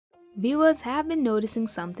Viewers have been noticing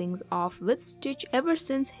something's off with Stitch ever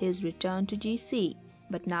since his return to GC,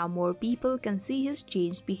 but now more people can see his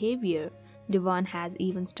changed behavior. Devon has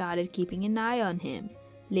even started keeping an eye on him.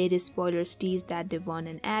 Latest spoilers tease that Devon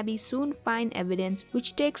and Abby soon find evidence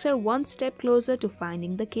which takes her one step closer to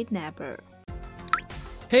finding the kidnapper.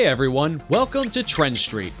 Hey everyone, welcome to Trend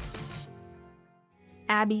Street.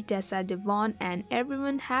 Abby, Tessa, Devon, and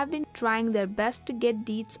everyone have been trying their best to get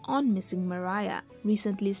deets on missing Mariah.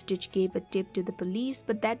 Recently, Stitch gave a tip to the police,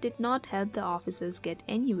 but that did not help the officers get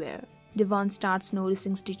anywhere. Devon starts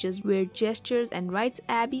noticing Stitch's weird gestures and writes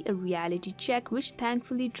Abby a reality check, which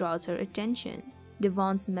thankfully draws her attention.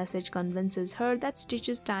 Devon's message convinces her that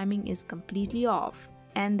Stitch's timing is completely off,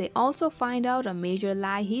 and they also find out a major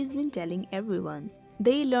lie he's been telling everyone.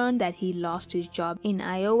 They learn that he lost his job in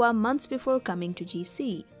Iowa months before coming to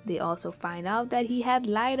GC. They also find out that he had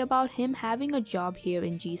lied about him having a job here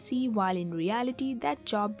in GC while in reality that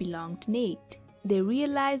job belonged to Nate. They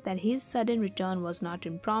realize that his sudden return was not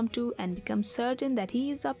impromptu and become certain that he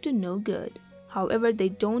is up to no good. However, they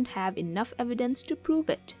don't have enough evidence to prove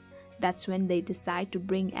it. That's when they decide to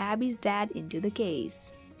bring Abby's dad into the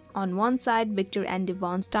case. On one side, Victor and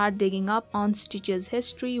Devon start digging up on Stitch's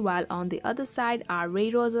history, while on the other side are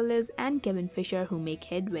Ray Rosales and Kevin Fisher, who make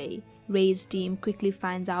headway. Ray's team quickly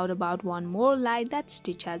finds out about one more lie that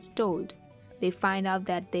Stitch has told. They find out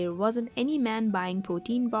that there wasn't any man buying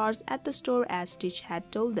protein bars at the store as Stitch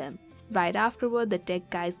had told them. Right afterward, the tech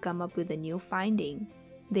guys come up with a new finding.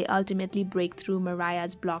 They ultimately break through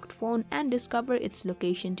Mariah's blocked phone and discover its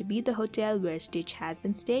location to be the hotel where Stitch has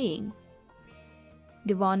been staying.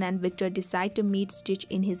 Devon and Victor decide to meet Stitch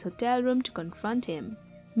in his hotel room to confront him.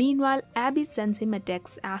 Meanwhile, Abby sends him a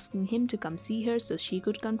text asking him to come see her so she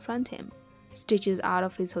could confront him. Stitch is out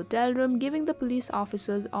of his hotel room, giving the police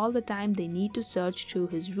officers all the time they need to search through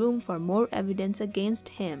his room for more evidence against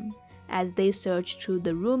him. As they search through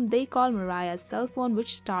the room, they call Mariah's cell phone,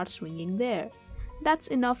 which starts ringing there. That's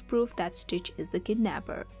enough proof that Stitch is the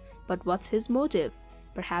kidnapper. But what's his motive?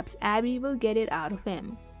 Perhaps Abby will get it out of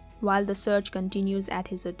him. While the search continues at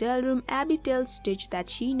his hotel room, Abby tells Stitch that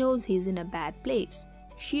she knows he's in a bad place.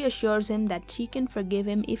 She assures him that she can forgive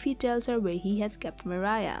him if he tells her where he has kept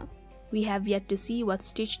Mariah. We have yet to see what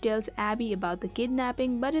Stitch tells Abby about the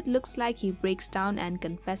kidnapping, but it looks like he breaks down and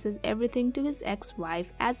confesses everything to his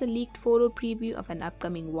ex-wife, as a leaked photo preview of an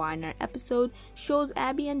upcoming Warner episode shows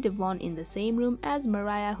Abby and Devon in the same room as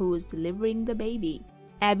Mariah, who is delivering the baby.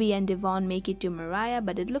 Abby and Devon make it to Mariah,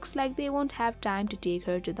 but it looks like they won't have time to take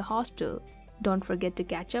her to the hospital. Don't forget to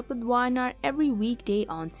catch up with YNR every weekday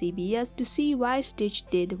on CBS to see why Stitch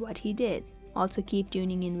did what he did. Also keep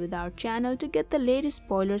tuning in with our channel to get the latest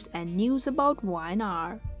spoilers and news about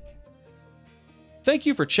YNR. Thank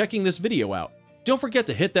you for checking this video out. Don't forget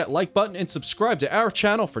to hit that like button and subscribe to our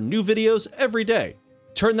channel for new videos every day.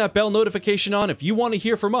 Turn that bell notification on if you want to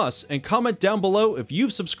hear from us, and comment down below if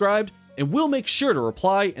you've subscribed, and we'll make sure to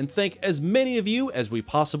reply and thank as many of you as we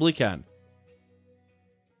possibly can.